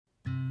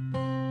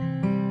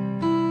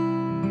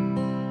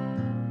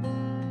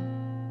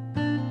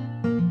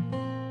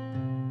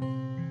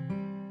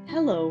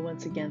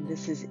once again,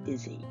 this is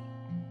Izzy.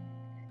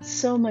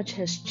 So much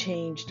has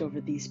changed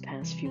over these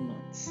past few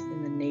months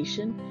in the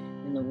nation,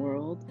 in the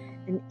world,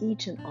 in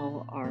each and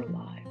all our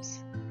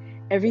lives.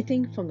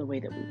 Everything from the way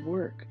that we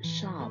work,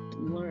 shop,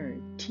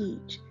 learn,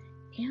 teach,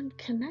 and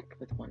connect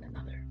with one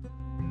another.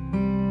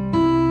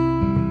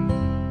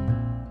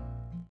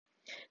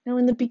 Now,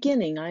 in the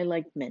beginning, I,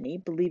 like many,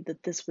 believed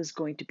that this was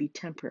going to be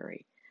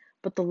temporary.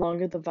 But the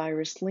longer the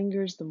virus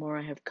lingers, the more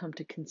I have come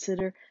to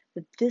consider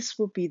that this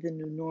will be the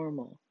new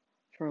normal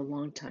for a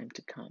long time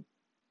to come.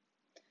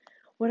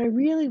 What I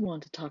really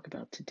want to talk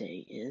about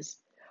today is,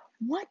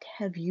 what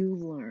have you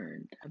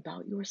learned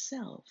about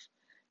yourself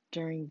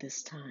during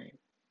this time?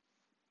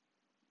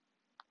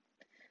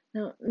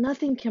 Now,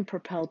 nothing can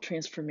propel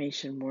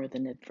transformation more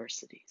than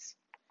adversities.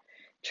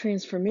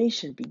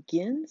 Transformation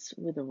begins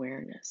with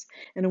awareness,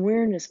 and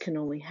awareness can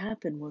only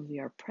happen when we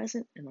are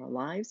present in our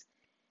lives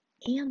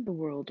and the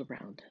world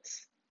around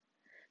us.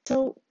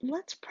 So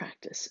let's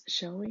practice,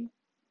 shall we?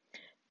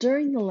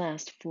 During the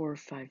last 4 or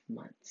 5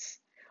 months,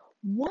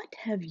 what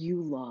have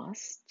you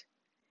lost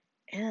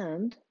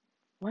and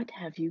what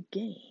have you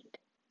gained?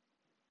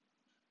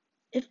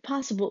 If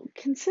possible,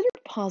 consider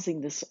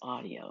pausing this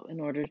audio in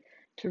order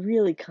to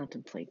really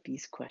contemplate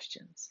these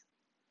questions.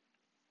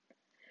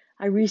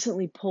 I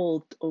recently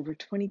polled over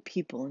 20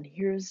 people, and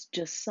here's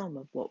just some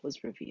of what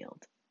was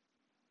revealed.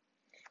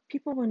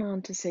 People went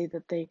on to say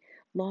that they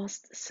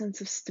lost a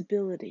sense of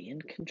stability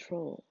and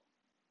control,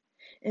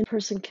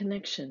 in-person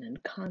connection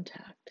and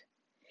contact,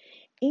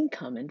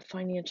 income and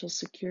financial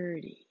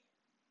security,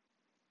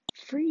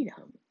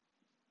 freedom,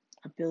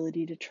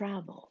 ability to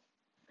travel.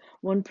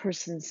 One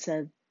person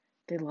said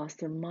they lost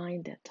their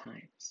mind at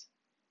times,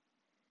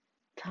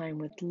 time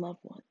with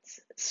loved ones,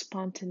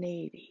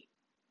 spontaneity,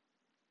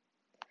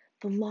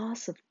 the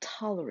loss of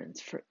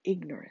tolerance for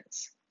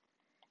ignorance,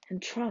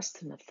 and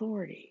trust in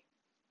authority.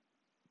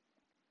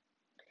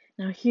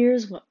 Now,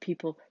 here's what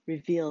people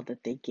revealed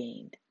that they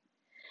gained: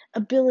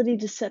 ability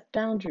to set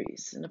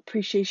boundaries, an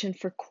appreciation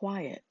for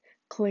quiet,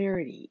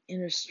 clarity,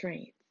 inner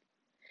strength,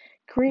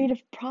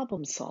 creative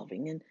problem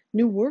solving, and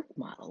new work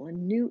model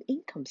and new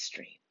income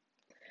stream,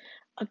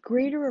 a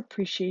greater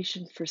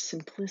appreciation for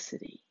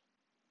simplicity.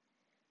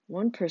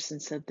 One person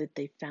said that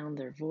they found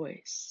their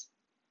voice,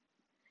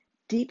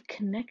 deep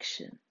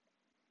connection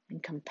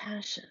and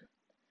compassion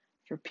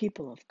for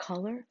people of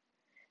color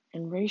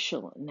and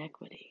racial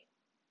inequity,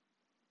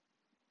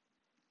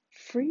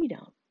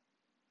 freedom,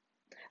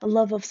 a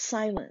love of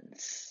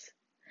silence,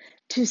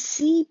 to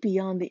see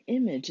beyond the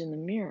image in the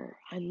mirror.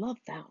 I love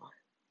that one.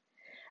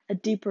 A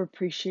deeper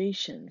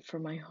appreciation for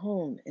my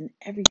home and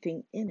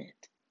everything in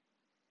it,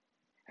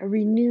 a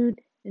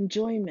renewed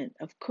enjoyment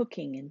of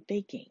cooking and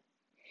baking,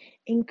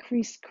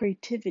 increased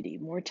creativity,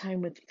 more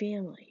time with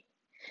family,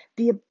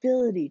 the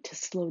ability to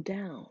slow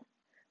down,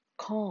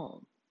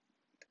 calm,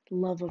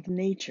 love of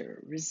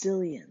nature,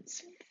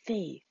 resilience,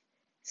 faith,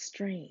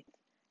 strength,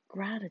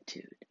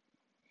 gratitude.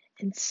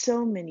 And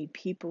so many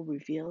people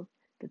revealed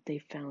that they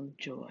found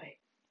joy.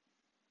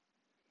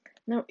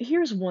 Now,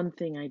 here's one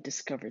thing I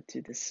discovered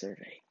through this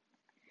survey.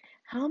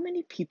 How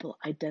many people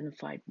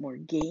identified more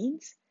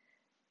gains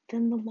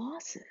than the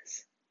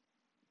losses?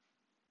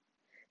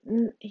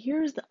 And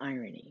here's the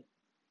irony.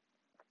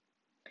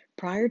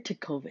 Prior to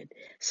COVID,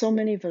 so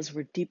many of us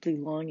were deeply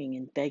longing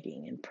and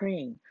begging and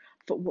praying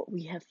for what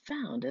we have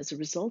found as a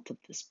result of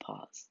this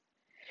pause.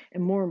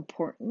 And more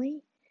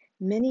importantly,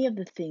 many of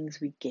the things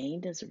we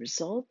gained as a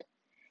result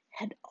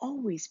had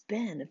always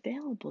been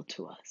available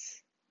to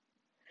us.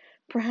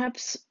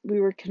 Perhaps we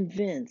were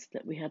convinced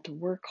that we had to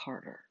work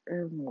harder,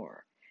 earn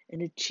more,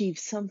 and achieve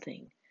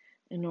something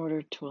in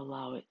order to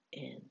allow it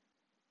in.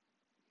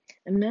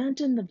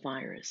 Imagine the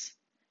virus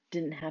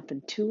didn't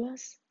happen to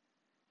us,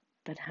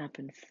 but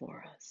happened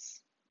for us.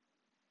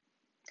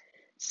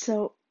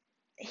 So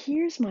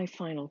here's my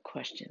final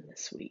question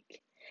this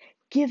week.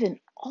 Given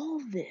all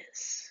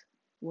this,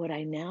 what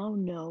I now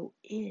know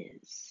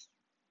is,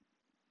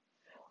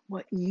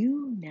 what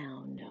you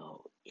now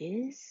know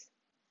is,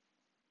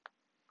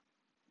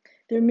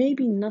 there may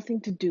be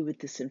nothing to do with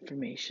this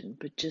information,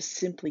 but just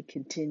simply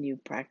continue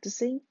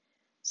practicing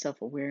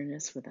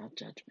self-awareness without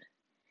judgment.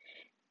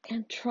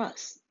 And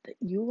trust that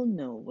you will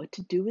know what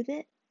to do with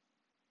it,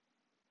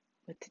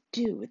 what to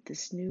do with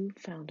this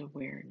newfound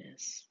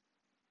awareness.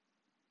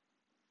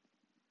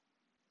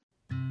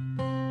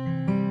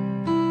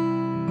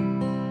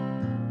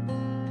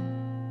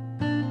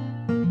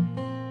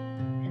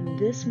 And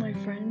this, my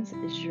friends,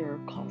 is your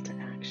call to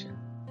action.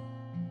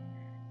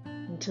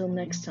 Until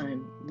next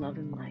time, love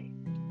and light.